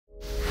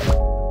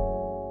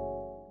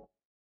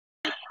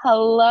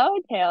Hello,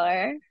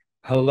 Taylor.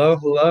 Hello,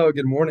 hello.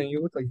 Good morning.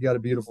 You look like you got a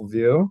beautiful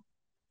view.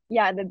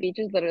 Yeah, the beach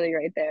is literally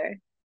right there.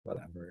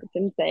 Whatever. It's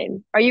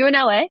insane. Are you in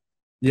LA?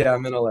 Yeah,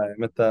 I'm in LA.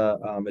 I'm at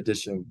the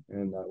Edition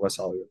in West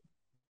Hollywood.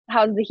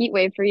 How's the heat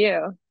wave for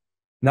you?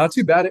 Not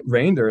too bad. It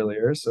rained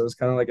earlier, so it was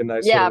kind of like a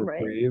nice little Yeah,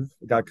 right. reprieve.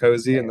 It got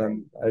cozy, and Very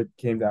then I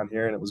came down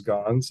here and it was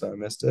gone, so I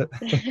missed it.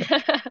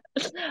 right.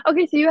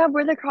 Okay, so you have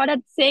Where the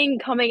Crawdads Sing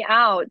coming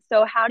out.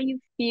 So how do you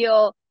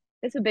feel?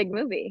 It's a big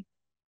movie.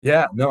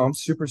 Yeah, no, I'm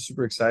super,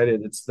 super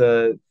excited.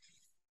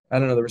 I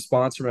don't know, the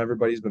response from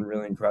everybody's been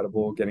really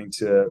incredible, getting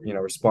to,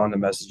 respond to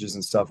messages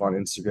and stuff on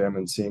Instagram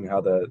and seeing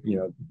how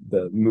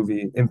the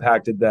movie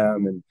impacted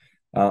them. And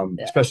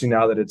Yeah. especially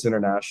now that it's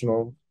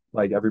international,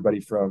 like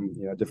everybody from,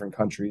 different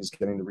countries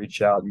getting to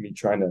reach out and me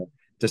trying to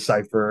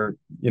decipher,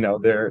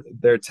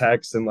 their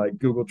text and like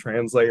Google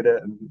Translate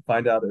it and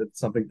find out it's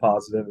something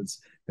positive.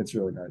 It's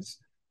really nice.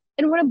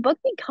 And when a book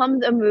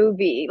becomes a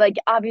movie, like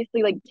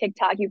obviously like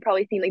TikTok, you've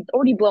probably seen like it's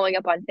already blowing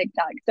up on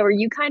TikTok. So are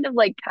you kind of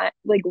like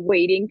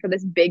waiting for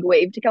this big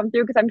wave to come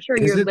through? Because I'm sure Is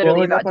you're it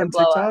literally blowing up about to on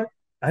blow up. TikTok?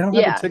 I don't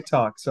have a Yeah.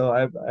 TikTok, so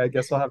I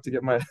guess I'll have to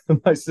get my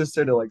my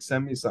sister to like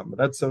send me something. But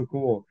that's so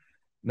cool.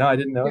 No, I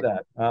didn't know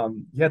that.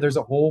 Yeah, there's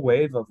a whole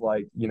wave of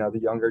like, the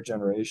younger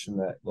generation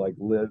that like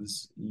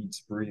lives,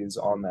 eats, breathes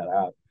on that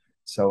app.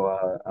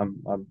 So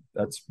I'm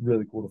that's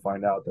really cool to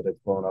find out that it's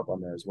blown up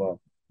on there as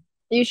well.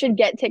 You should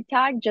get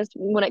TikTok just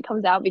when it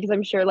comes out because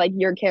I'm sure like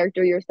your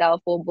character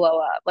yourself will blow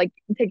up. Like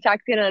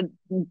TikTok's gonna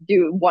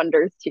do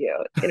wonders to you.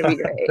 It's gonna be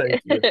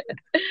Thank you. great.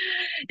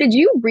 Did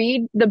you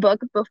read the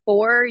book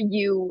before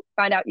you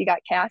find out you got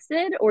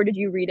casted, or did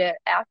you read it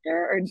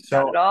after, or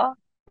not at So all?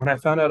 when I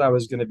found out I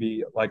was going to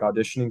be like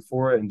auditioning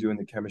for it and doing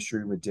the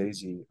chemistry with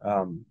Daisy,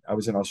 I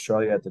was in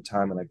Australia at the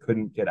time and I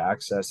couldn't get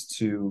access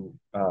to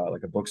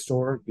like a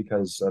bookstore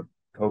because of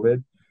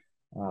COVID.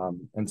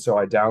 And so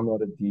I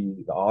downloaded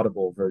the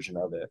Audible version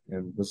of it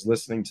and was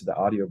listening to the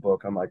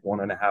audiobook on like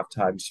 1.5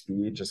 times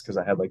speed just because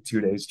I had like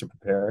 2 days to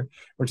prepare,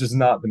 which is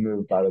not the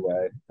move, by the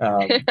way,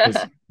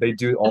 because they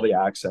do all the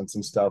accents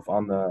and stuff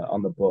on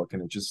the book,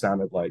 and it just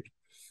sounded like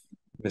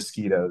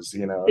mosquitoes,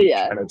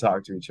 Yeah. trying to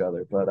talk to each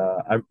other. But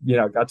I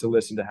got to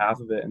listen to half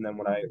of it, and then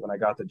when I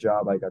got the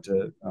job, I got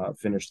to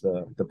finish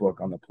the book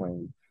on the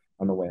plane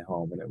on the way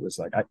home, and it was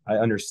like I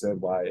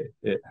understood why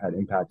it had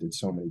impacted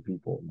so many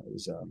people. It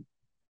was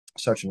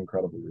such an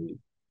incredible read.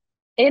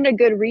 And a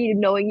good read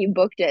knowing you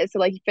booked it. So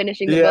like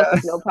finishing the book Yeah,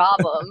 was no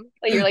problem.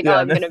 Like you're like, oh,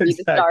 yeah, I'm no, gonna be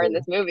the star in exactly,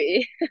 this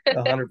movie.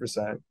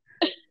 100%,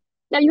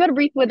 Now you had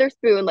Reese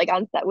Witherspoon like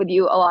on set with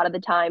you a lot of the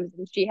times,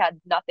 and she had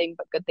nothing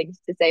but good things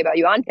to say about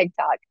you on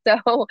TikTok.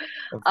 So,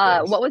 of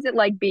course. what was it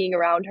like being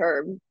around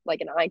her, like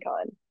an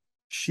icon?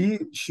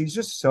 She's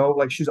just so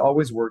like she's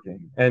always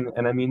working, and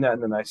I mean that in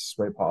the nicest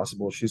way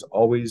possible. She's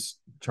always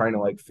trying to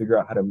like figure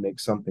out how to make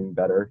something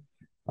better.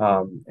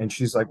 And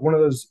she's like one of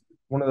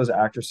those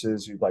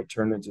actresses who like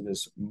turned into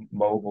this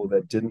mogul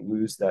that didn't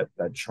lose that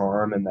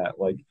charm and that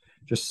like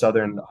just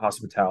southern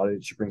hospitality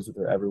that she brings with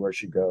her everywhere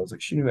she goes.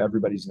 Like she knew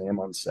everybody's name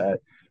on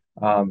set.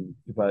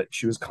 But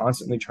she was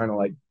constantly trying to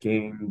like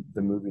game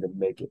the movie to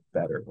make it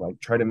better, like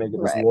try to make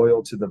it as Right.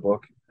 loyal to the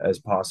book as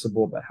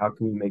possible, but how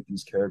can we make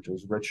these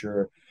characters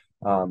richer?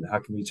 How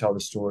can we tell the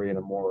story in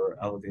a more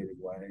elevated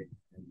way?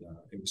 And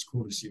it was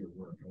cool to see her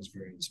work. I was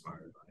very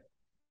inspired by it.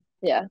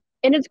 Yeah.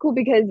 And it's cool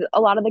because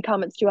a lot of the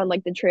comments too on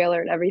like the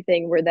trailer and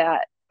everything were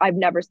that I've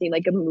never seen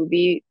like a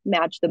movie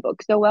match the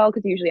book so well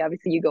because usually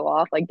obviously you go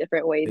off like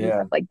different ways and Yeah,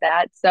 stuff like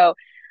that. So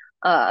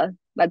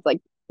that's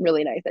like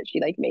really nice that she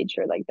like made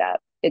sure like that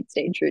it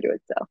stayed true to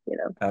itself.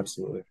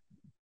 absolutely.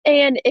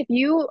 And if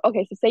you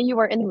okay, so say you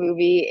were in the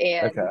movie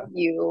and Okay.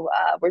 you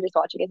were just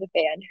watching as a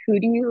fan, who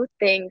do you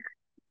think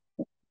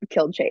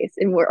killed Chase?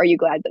 And are you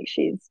glad like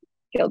she's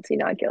guilty,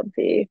 not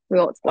guilty? We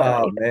won't spoil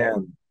Oh anything.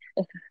 man.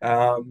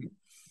 Um,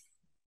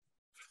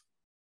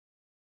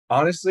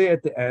 Honestly,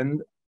 at the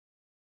end,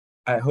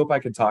 I hope I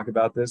could talk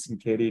about this and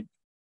Katie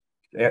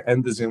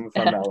end the Zoom if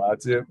I'm not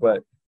allowed to,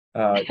 but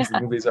because the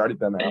movie's already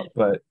been out.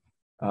 But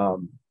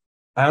um,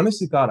 I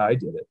honestly thought I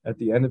did it. At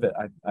the end of it,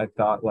 I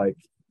thought like,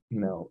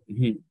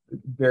 he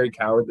very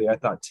cowardly. I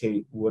thought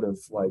Tate would have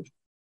like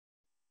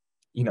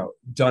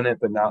done it,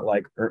 but not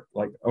like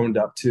like owned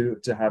up to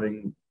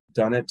having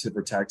done it to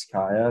protect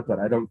Kaya. But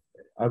I don't.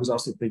 I was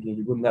also thinking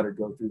he wouldn't let her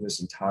go through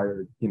this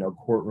entire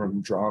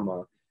courtroom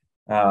drama,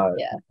 uh,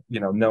 Yeah.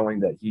 knowing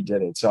that he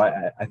did it. So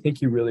I think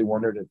he really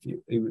wondered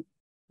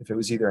if it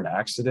was either an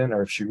accident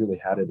or if she really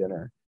had it in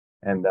her.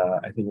 And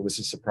I think it was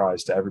a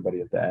surprise to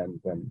everybody at the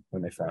end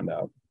when they found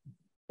out.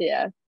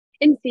 Yeah.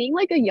 And seeing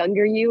like a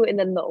younger you and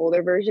then the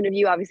older version of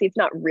you, obviously it's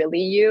not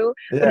really you,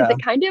 but is Yeah,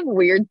 it kind of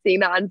weird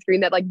seeing that on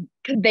screen that like,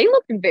 because they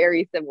looked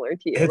very similar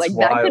to you. it's Like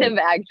that could wild. have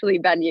actually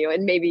been you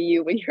and maybe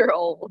you when you're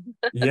old.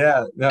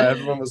 Yeah, no,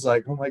 everyone was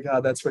like, "Oh my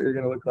God, that's what you're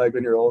gonna look like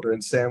when you're older."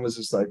 And Sam was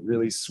just like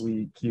really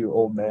sweet, cute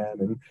old man.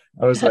 And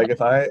I was like,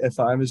 if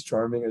I'm as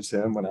charming as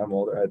him when I'm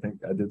older, I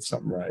think I did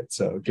something right.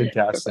 So good Perfect.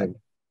 casting.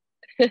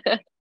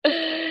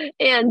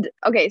 And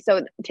okay,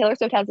 so Taylor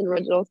Swift has an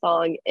original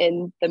song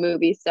in the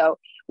movie. So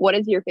what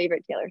is your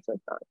favorite Taylor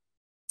Swift song?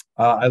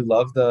 I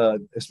love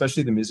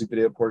especially the music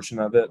video portion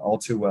of it all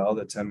too well,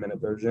 the 10-minute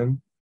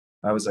version.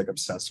 I was like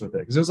obsessed with it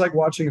because it was like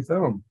watching a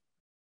film.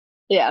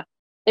 Yeah,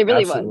 it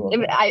really was. Absolutely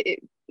love that.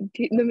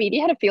 The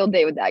media had a field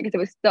day with that because it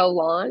was so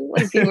long.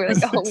 Like It people were like,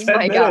 was like "Oh 10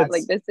 my God,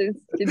 like minutes. this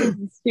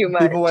is too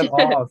People much." went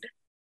off.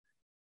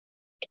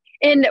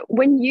 And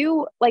when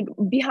you like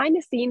behind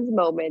the scenes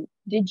moment,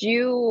 did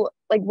you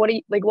like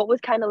what was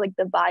kind of like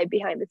the vibe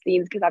behind the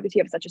scenes? Because obviously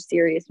you have such a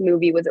serious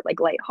movie. Was it like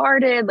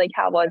lighthearted? Like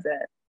how was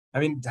it? I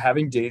mean,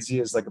 having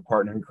Daisy as like a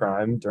partner in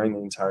crime during the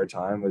entire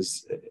time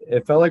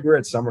it felt like we were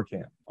at summer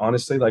camp.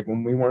 Honestly, like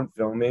when we weren't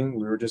filming,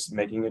 we were just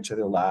making each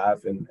other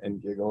laugh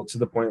and giggle to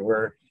the point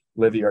where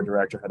Livy, our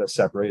director, had to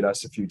separate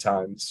us a few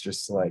times,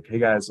 just like, hey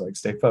guys, like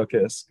stay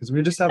focused because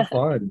we just have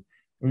fun.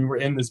 We were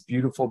in this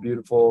beautiful,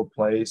 beautiful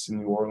place in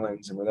New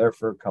Orleans, and we're there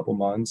for a couple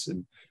months,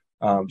 and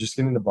just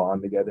getting to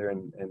bond together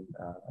and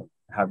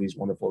have these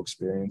wonderful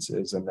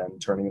experiences, and then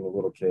turning into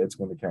little kids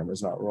when the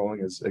camera's not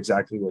rolling is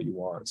exactly what you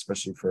want,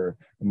 especially for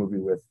a movie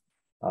with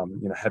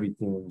heavy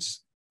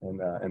themes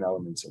and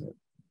elements in it.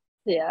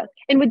 Yeah.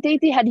 And with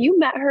Daisy, had you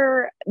met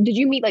her? Did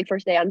you meet like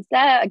first day on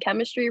set, a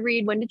chemistry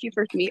read? When did you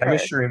first meet her?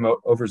 Chemistry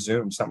over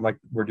Zoom, something like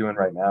we're doing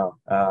right now.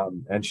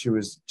 And she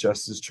was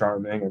just as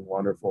charming and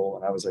wonderful.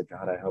 And I was like,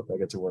 God, I hope I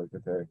get to work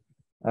with her.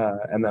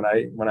 And then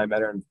when I met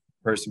her in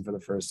person for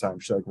the first time,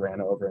 she like ran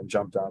over and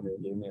jumped on me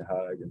and gave me a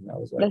hug. And I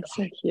was like, That's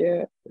oh, so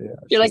cute. yeah,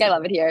 You're like, she's I the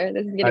love best. it here.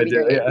 This is gonna I be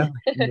do, great.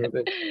 yeah.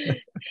 Moving.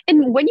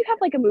 And when you have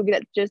like a movie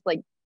that's just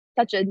like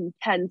such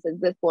intense as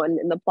this one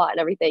in the plot and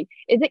everything,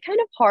 is it kind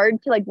of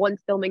hard to like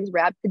once filming's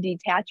wrapped to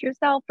detach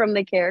yourself from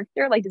the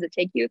character? Like, does it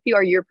take you a few,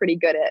 or you're pretty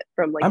good at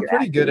from like I'm your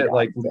pretty good acting at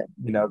like, jobs?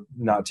 To,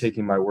 not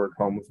taking my work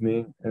home with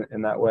me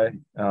in that way.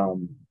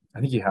 I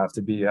think you have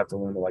to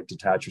learn to like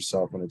detach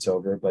yourself when it's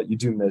over, but you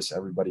do miss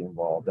everybody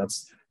involved.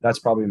 That's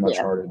probably much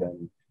yeah, harder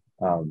than,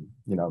 um,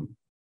 you know,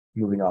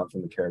 moving on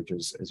from the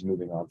characters is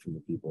moving on from the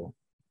people.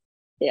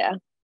 yeah.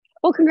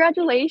 Well,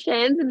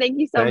 congratulations and thank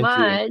you so Thank you.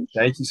 much.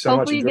 Thank you so much.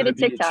 Hopefully you Enjoy get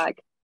the a beach. TikTok.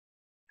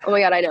 Oh my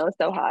God, I know it's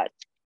so hot.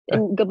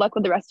 And good luck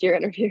with the rest of your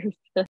interviews.